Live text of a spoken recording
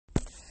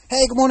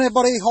Hey, good morning,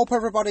 everybody. Hope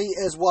everybody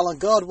is well and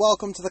good.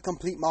 Welcome to the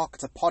Complete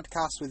Marketer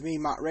podcast with me,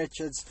 Matt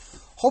Richards.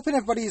 Hoping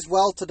everybody is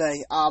well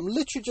today. I'm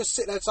literally just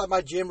sitting outside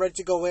my gym, ready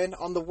to go in.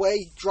 On the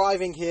way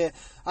driving here,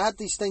 I had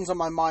these things on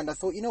my mind. I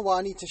thought, you know what,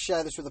 I need to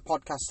share this with the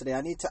podcast today.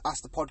 I need to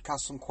ask the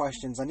podcast some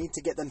questions. I need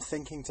to get them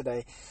thinking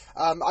today.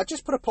 I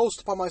just put a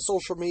post up on my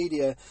social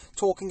media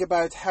talking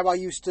about how I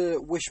used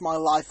to wish my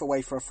life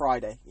away for a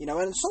Friday. You know,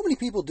 and so many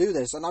people do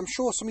this, and I'm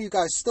sure some of you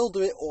guys still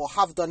do it or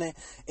have done it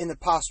in the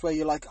past where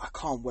you're like, I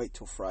can't wait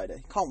till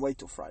Friday. Can't wait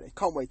till Friday.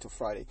 Can't wait till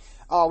Friday.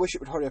 Oh, I wish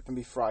it would hurry up and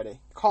be Friday.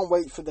 Can't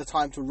wait for the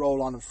time to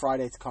roll on and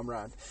Friday to come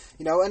around.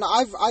 You know, and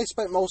I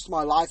spent most of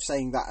my life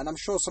saying that, and I'm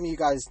sure some of you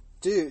guys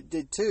did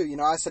too. You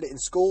know, I said it in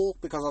school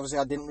because obviously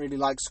I didn't really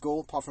like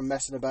school apart from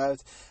messing about.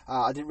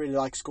 I didn't really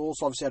like school,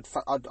 so obviously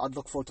I'd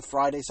look forward to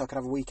Friday so I could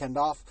have a weekend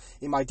off.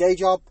 In my day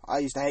job, I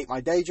used to hate my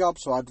day job,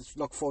 so I'd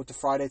look forward to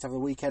Friday to have a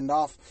weekend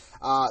off.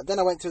 Then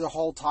I went through the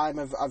whole time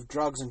of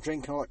drugs and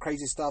drinking and all that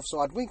crazy stuff,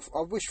 so I'd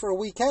wish for a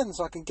weekend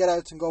so I can get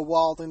out and go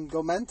wild and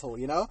go mental,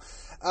 you know.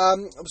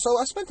 So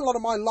I spent a lot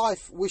of my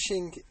life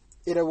wishing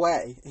it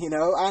away, you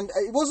know, and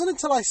it wasn't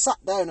until I sat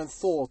down and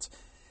thought,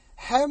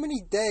 how many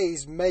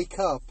days make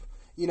up,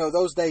 you know,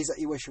 those days that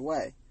you wish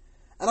away?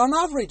 And on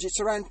average, it's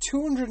around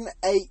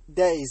 208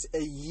 days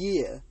a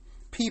year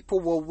people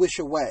will wish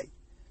away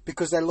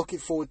because they're looking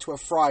forward to a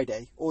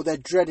Friday or they're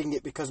dreading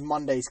it because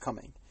Monday's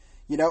coming.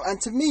 You know, and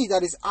to me,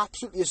 that is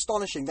absolutely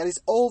astonishing. That is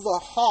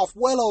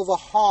well over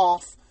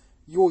half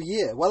your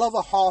year, well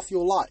over half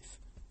your life.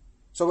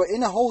 So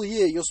in a whole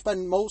year, you'll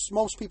spend,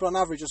 most people on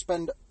average will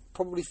spend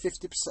probably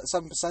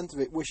 57% of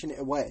it wishing it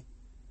away.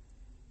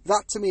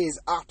 That to me is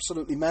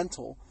absolutely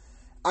mental.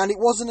 And it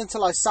wasn't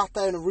until I sat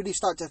down and really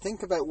started to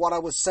think about what I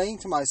was saying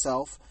to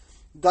myself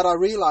that I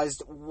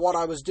realized what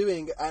I was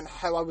doing and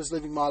how I was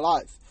living my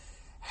life.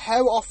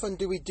 How often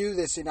do we do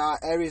this in our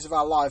areas of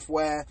our life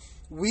where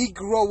we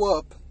grow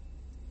up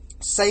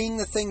saying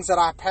the things that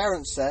our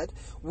parents said,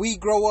 we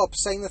grow up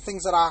saying the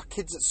things that our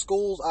kids at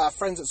school, our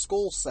friends at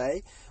school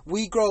say,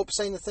 we grow up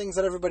saying the things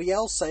that everybody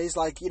else says,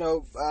 like, you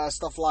know,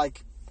 stuff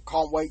like,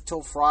 can't wait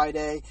till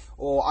Friday,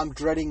 or I'm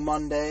dreading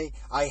Monday,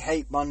 I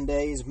hate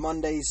Mondays,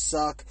 Mondays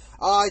suck,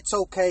 it's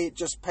okay, it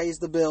just pays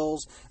the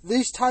bills.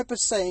 These type of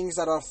sayings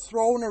that are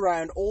thrown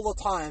around all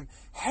the time,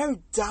 how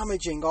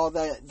damaging are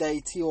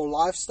they to your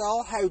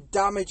lifestyle? How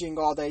damaging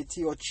are they to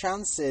your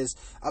chances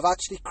of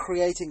actually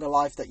creating a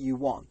life that you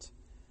want?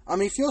 I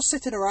mean, if you're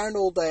sitting around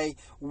all day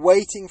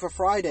waiting for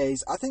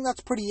Fridays, I think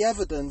that's pretty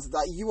evident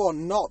that you are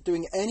not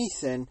doing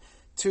anything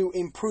to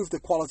improve the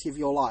quality of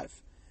your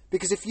life.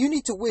 Because if you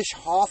need to wish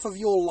half of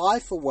your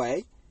life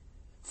away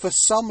for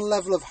some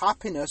level of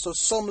happiness or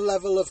some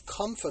level of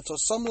comfort or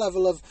some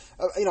level of,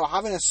 you know,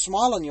 having a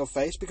smile on your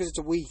face because it's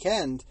a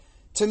weekend,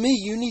 to me,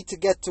 you need to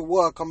get to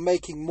work on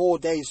making more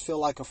days feel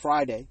like a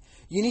Friday.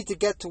 You need to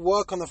get to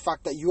work on the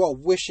fact that you are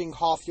wishing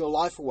half your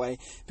life away,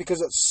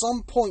 because at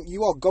some point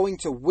you are going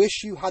to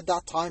wish you had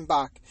that time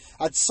back.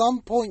 At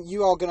some point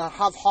you are going to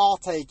have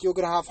heartache, you're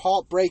going to have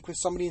heartbreak with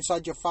somebody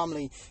inside your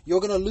family,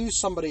 you're going to lose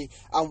somebody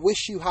and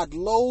wish you had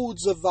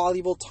loads of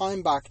valuable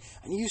time back,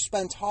 and you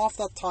spent half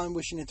that time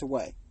wishing it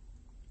away.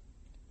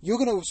 You're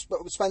going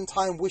to spend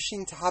time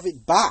wishing to have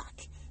it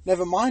back.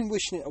 Never mind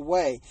wishing it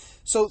away.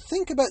 So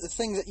think about the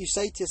things that you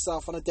say to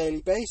yourself on a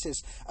daily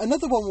basis.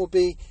 Another one will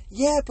be,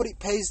 yeah, but it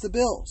pays the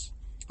bills.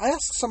 I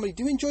ask somebody,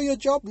 do you enjoy your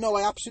job? No,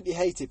 I absolutely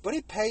hate it, but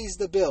it pays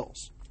the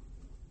bills.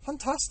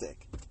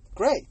 Fantastic.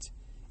 Great.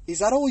 Is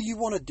that all you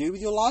want to do with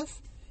your life?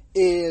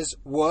 Is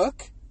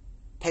work,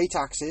 pay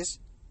taxes,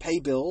 pay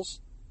bills,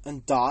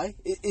 and die?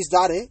 Is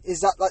that it? Is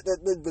that like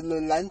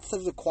the length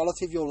of the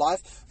quality of your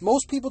life?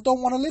 Most people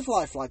don't want to live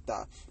life like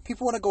that.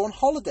 People want to go on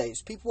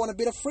holidays. People want a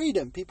bit of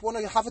freedom. People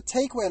want to have a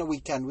takeaway on a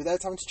weekend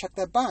without having to check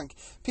their bank.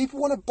 People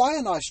want to buy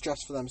a nice dress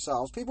for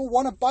themselves. People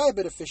want to buy a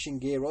bit of fishing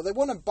gear, or they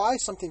want to buy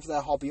something for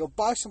their hobby, or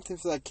buy something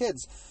for their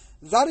kids.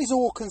 That is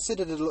all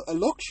considered a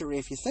luxury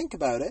if you think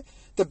about it.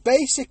 The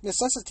basic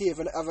necessity of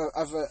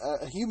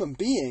a human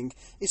being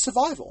is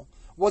survival.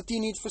 What do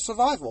you need for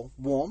survival?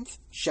 Warmth,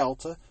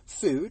 shelter,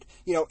 food.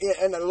 You know,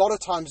 and a lot of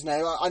times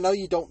now, I know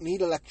you don't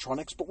need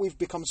electronics, but we've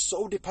become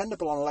so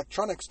dependable on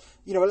electronics.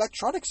 You know,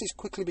 electronics is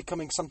quickly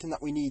becoming something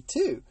that we need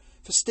too.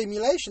 For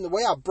stimulation, the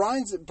way our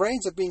brains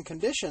have been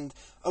conditioned,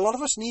 a lot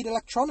of us need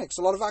electronics.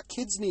 A lot of our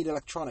kids need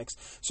electronics.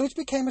 So it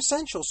became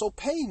essential. So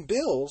paying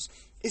bills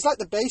is like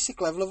the basic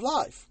level of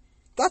life.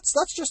 That's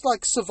just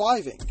like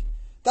surviving.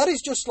 That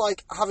is just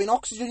like having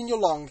oxygen in your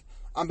lungs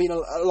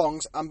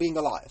and being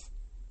alive.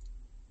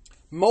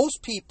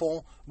 Most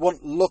people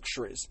want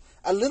luxuries.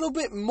 A little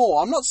bit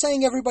more. I'm not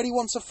saying everybody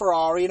wants a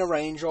Ferrari and a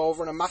Range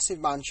Rover and a massive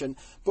mansion,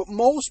 but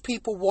most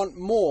people want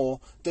more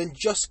than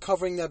just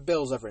covering their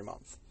bills every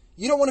month.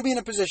 You don't want to be in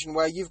a position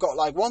where you've got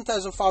like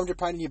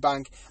 £1,500 in your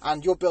bank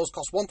and your bills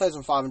cost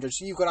 £1,500,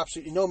 so you've got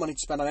absolutely no money to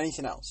spend on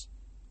anything else.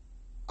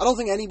 I don't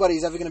think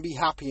anybody's ever going to be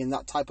happy in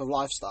that type of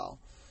lifestyle.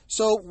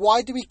 So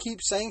why do we keep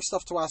saying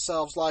stuff to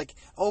ourselves like,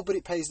 oh, but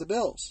it pays the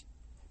bills?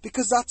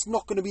 Because that's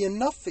not going to be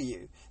enough for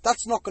you.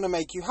 that's not going to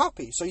make you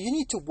happy. So you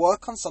need to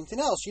work on something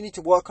else. You need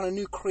to work on a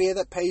new career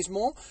that pays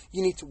more.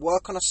 You need to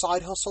work on a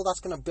side hustle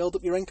that's going to build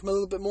up your income a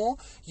little bit more.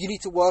 You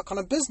need to work on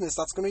a business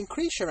that's going to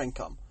increase your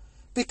income.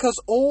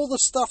 Because all the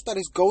stuff that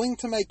is going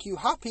to make you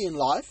happy in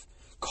life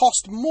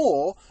cost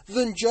more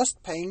than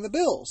just paying the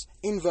bills,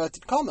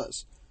 inverted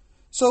commas.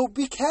 So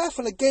be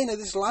careful again of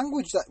this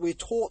language that we're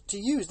taught to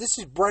use. This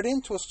is bred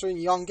into us from a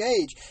young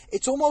age.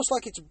 It's almost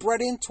like it's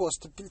bred into us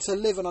to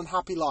live an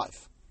unhappy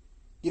life.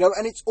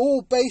 And it's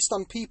all based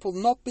on people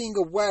not being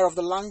aware of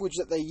the language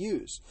that they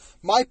use.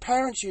 My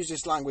parents use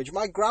this language.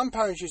 My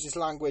grandparents use this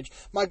language.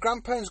 My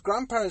grandparents'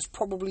 grandparents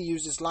probably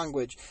use this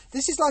language.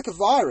 This is like a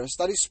virus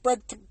that is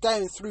spread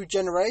down through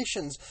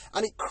generations,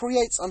 and it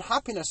creates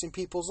unhappiness in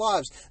people's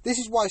lives. This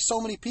is why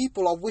so many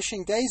people are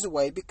wishing days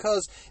away,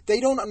 because they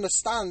don't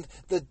understand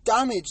the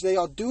damage they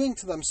are doing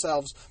to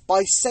themselves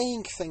by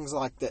saying things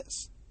like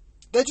this.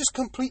 They're just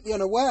completely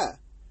unaware.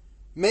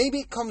 Maybe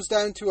it comes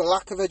down to a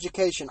lack of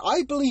education.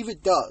 I believe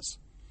it does.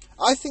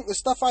 I think the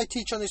stuff I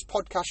teach on this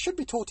podcast should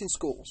be taught in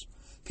schools.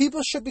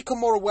 People should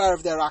become more aware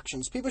of their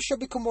actions. People should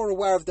become more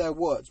aware of their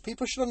words.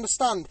 People should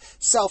understand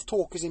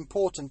self-talk is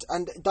important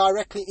and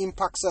directly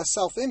impacts their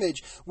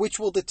self-image, which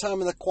will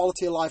determine the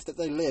quality of life that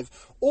they live.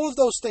 All of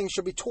those things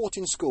should be taught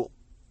in school.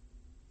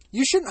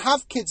 You shouldn't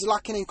have kids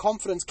lacking in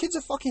confidence. Kids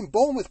are fucking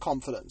born with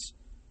confidence.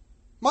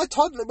 My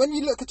toddler, when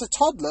you look at a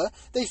toddler,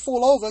 they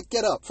fall over,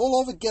 get up,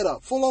 fall over, get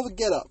up, fall over,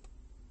 get up.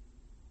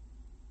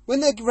 When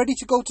they're ready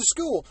to go to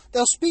school,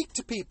 they'll speak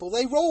to people,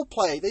 they role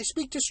play, they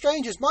speak to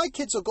strangers. My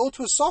kids will go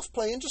to a soft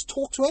play and just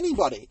talk to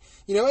anybody.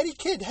 Any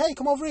kid, hey,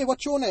 come over here,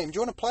 what's your name? Do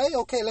you want to play?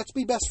 Okay, let's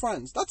be best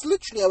friends. That's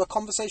literally how a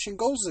conversation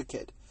goes as a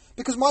kid.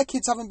 Because my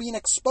kids haven't been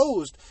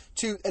exposed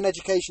to an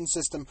education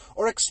system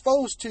or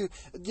exposed to,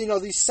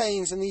 these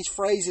sayings and these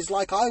phrases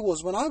like I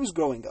was when I was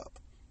growing up.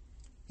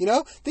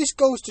 This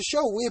goes to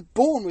show we are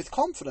born with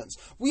confidence.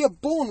 We are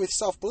born with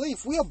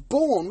self-belief. We are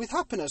born with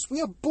happiness. We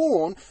are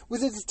born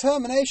with a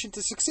determination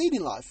to succeed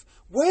in life.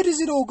 Where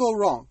does it all go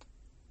wrong?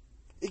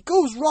 It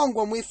goes wrong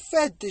when we're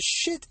fed this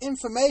shit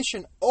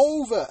information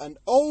over and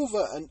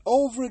over and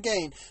over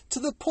again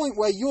to the point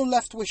where you're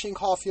left wishing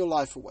half your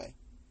life away.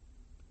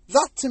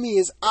 That to me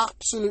is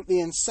absolutely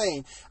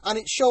insane, and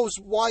it shows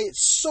why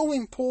it's so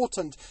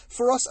important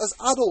for us as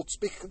adults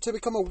to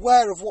become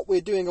aware of what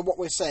we're doing and what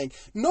we're saying,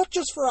 not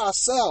just for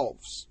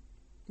ourselves.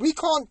 We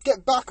can't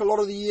get back a lot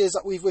of the years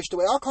that we've wished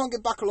away. I can't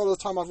get back a lot of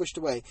the time I've wished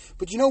away.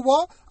 But you know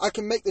what? I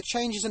can make the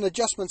changes and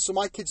adjustments so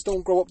my kids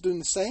don't grow up doing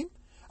the same.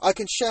 I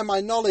can share my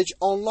knowledge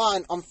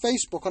online, on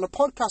Facebook, on a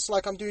podcast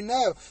like I'm doing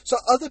now, so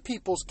other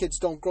people's kids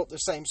don't grow up the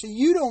same, so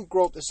you don't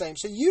grow up the same,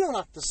 so you don't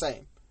act the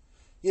same.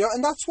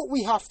 And that's what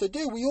we have to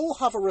do. We all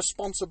have a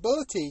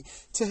responsibility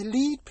to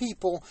lead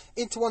people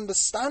into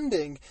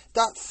understanding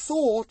that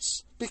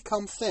thoughts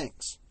become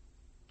things.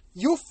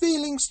 Your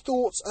feelings,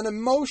 thoughts, and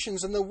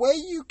emotions, and the way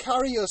you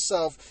carry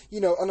yourself,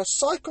 on a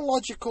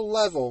psychological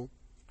level,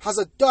 has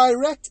a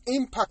direct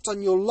impact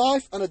on your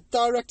life and a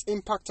direct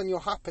impact on your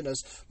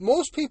happiness.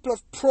 Most people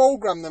have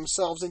programmed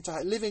themselves into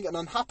living an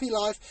unhappy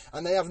life,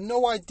 and they have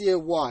no idea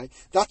why.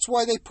 That's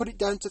why they put it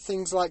down to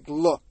things like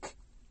luck.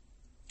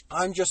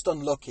 I'm just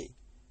unlucky.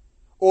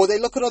 Or they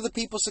look at other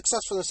people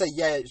successful and say,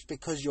 yeah, it's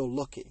because you're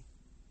lucky.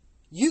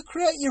 You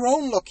create your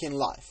own luck in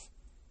life.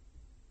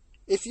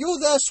 If you're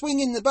there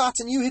swinging the bat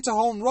and you hit a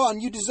home run,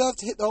 you deserve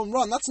to hit the home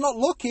run. That's not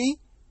lucky.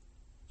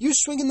 You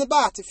swinging the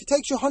bat. If it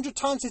takes you 100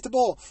 times to hit the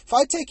ball. If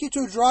I take you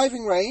to a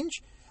driving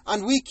range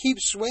and we keep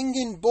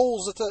swinging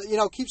balls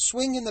keep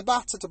swinging the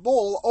bat at a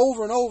ball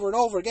over and over and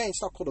over again.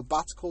 It's not called a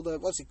bat, it's called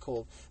what's it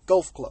called?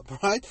 Golf club,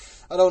 right?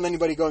 I don't want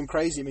anybody going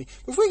crazy at me.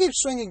 But if we keep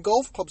swinging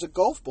golf clubs at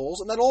golf balls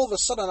and then all of a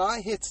sudden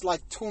I hit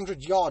like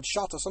 200-yard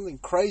shot or something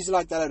crazy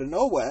like that out of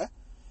nowhere,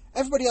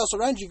 everybody else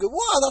around you go,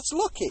 wow, that's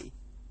lucky.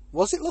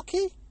 Was it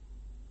lucky?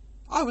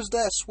 I was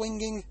there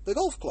swinging the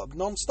golf club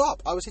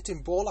non-stop. I was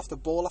hitting ball after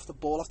ball after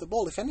ball after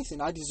ball. If anything,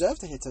 I deserve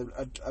to hit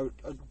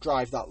a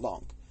drive that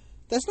long.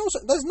 There's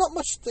not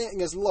much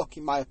thing as luck,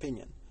 in my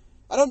opinion.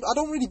 I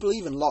don't really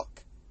believe in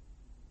luck.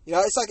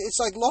 It's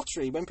like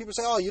lottery. When people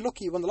say, "Oh, you're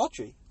lucky, you won the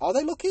lottery," are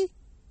they lucky?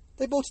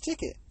 They bought a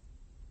ticket.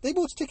 They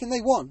bought a ticket and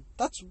they won.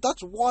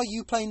 That's why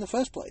you play in the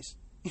first place.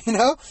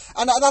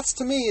 And that's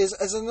to me is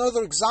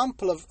another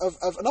example of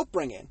an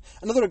upbringing.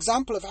 Another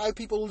example of how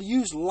people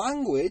use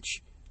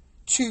language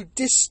to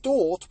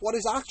distort what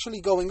is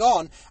actually going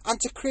on and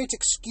to create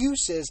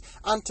excuses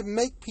and to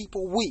make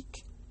people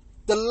weak.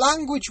 The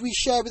language we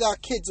share with our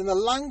kids and the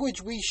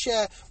language we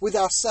share with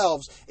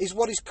ourselves is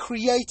what is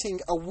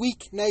creating a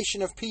weak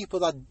nation of people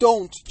that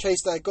don't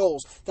chase their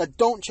goals, that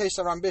don't chase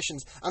their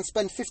ambitions, and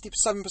spend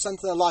 57%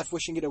 of their life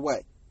wishing it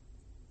away.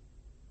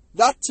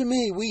 That, to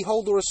me, we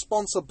hold a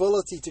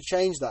responsibility to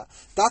change that.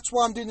 That's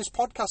why I'm doing this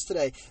podcast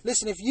today.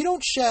 Listen, if you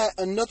don't share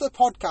another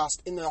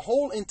podcast in the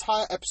whole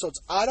entire episodes,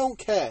 I don't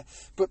care.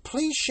 But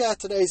please share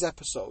today's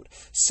episode.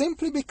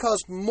 Simply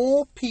because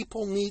more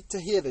people need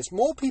to hear this.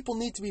 More people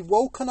need to be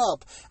woken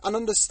up and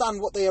understand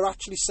what they are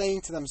actually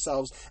saying to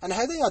themselves and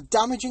how they are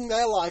damaging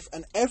their life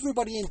and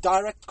everybody in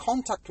direct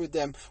contact with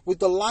them with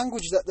the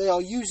language that they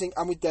are using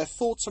and with their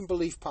thoughts and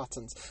belief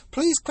patterns.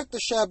 Please click the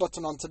share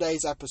button on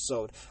today's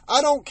episode.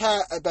 I don't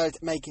care about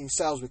making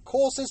sales with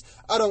courses.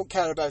 I don't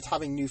care about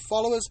having new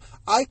followers.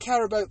 I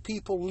care about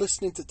people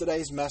listening to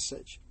today's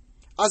message.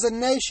 As a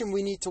nation,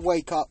 we need to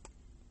wake up.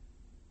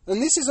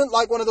 And this isn't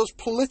like one of those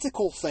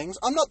political things.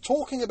 I'm not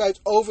talking about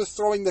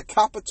overthrowing the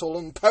capital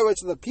and power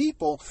to the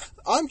people.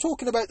 I'm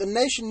talking about the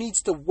nation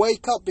needs to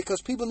wake up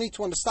because people need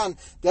to understand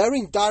they're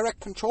in direct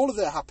control of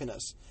their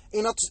happiness.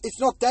 It's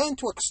not down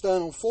to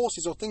external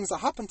forces or things that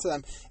happen to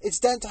them. It's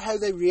down to how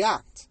they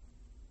react.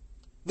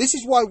 This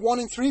is why 1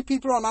 in 3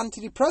 people are on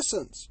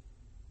antidepressants.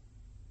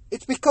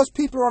 It's because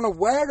people are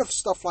unaware of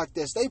stuff like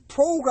this. They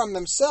program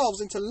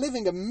themselves into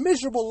living a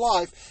miserable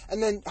life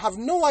and then have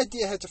no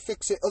idea how to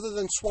fix it other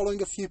than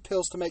swallowing a few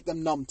pills to make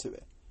them numb to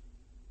it.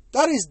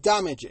 That is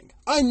damaging.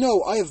 I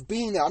know, I have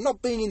been there. I'm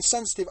not being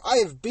insensitive. I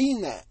have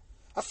been there.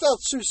 I failed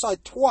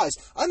suicide twice.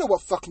 I know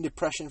what fucking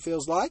depression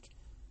feels like.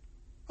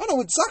 I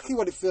know exactly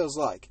what it feels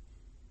like.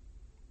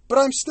 But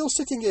I'm still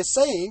sitting here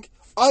saying,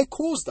 I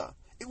caused that.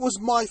 It was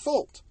my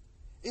fault.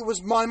 It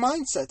was my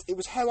mindset. It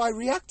was how I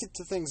reacted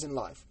to things in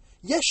life.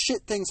 Yes,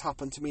 shit things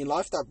happened to me in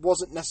life that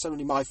wasn't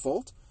necessarily my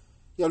fault.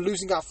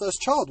 Losing our first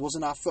child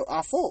wasn't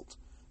our fault.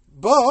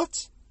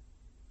 But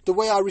the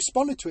way I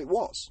responded to it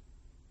was.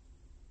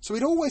 So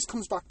it always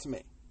comes back to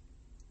me.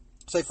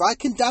 So if I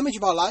can damage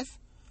my life,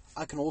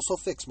 I can also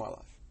fix my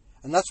life.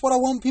 And that's what I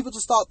want people to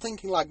start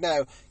thinking like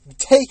now.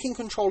 Taking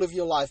control of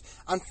your life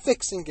and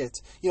fixing it.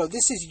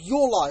 This is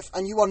your life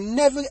and you are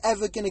never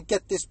ever going to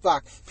get this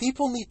back.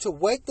 People need to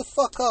wake the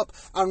fuck up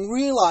and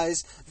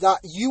realize that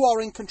you are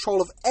in control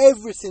of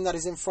everything that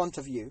is in front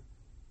of you.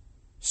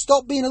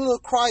 Stop being a little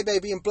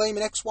crybaby and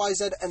blaming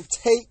XYZ and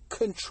take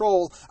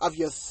control of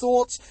your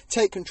thoughts,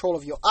 take control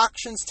of your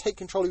actions, take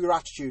control of your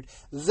attitude.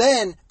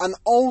 Then, and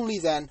only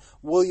then,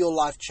 will your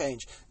life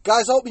change.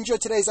 Guys, I hope you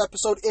enjoyed today's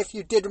episode. If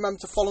you did, remember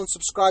to follow and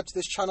subscribe to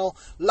this channel.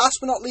 Last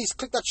but not least,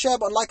 click that share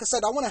button. Like I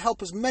said, I want to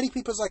help as many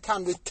people as I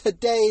can with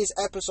today's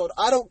episode.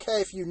 I don't care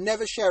if you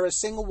never share a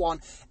single one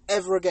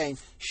ever again.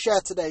 Share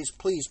today's,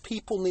 please.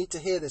 People need to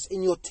hear this.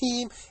 In your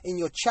team, in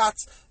your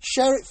chats,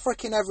 share it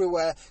freaking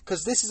everywhere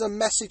because this is a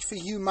message for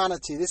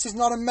humanity. This is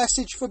not a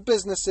message for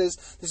businesses.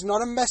 This is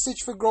not a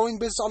message for growing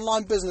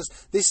online business.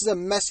 This is a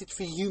message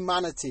for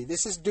humanity.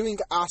 This is doing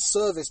our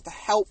service to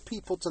help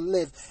people to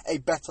live a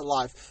better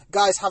life.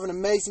 Guys, have an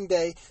amazing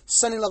day.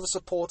 Sending love and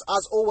support.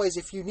 As always,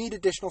 if you need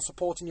additional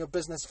support in your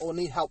business or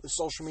need help with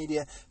social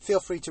media,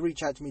 feel free to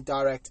reach out to me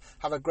direct.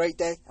 Have a great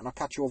day and I'll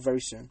catch you all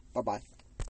very soon. Bye-bye.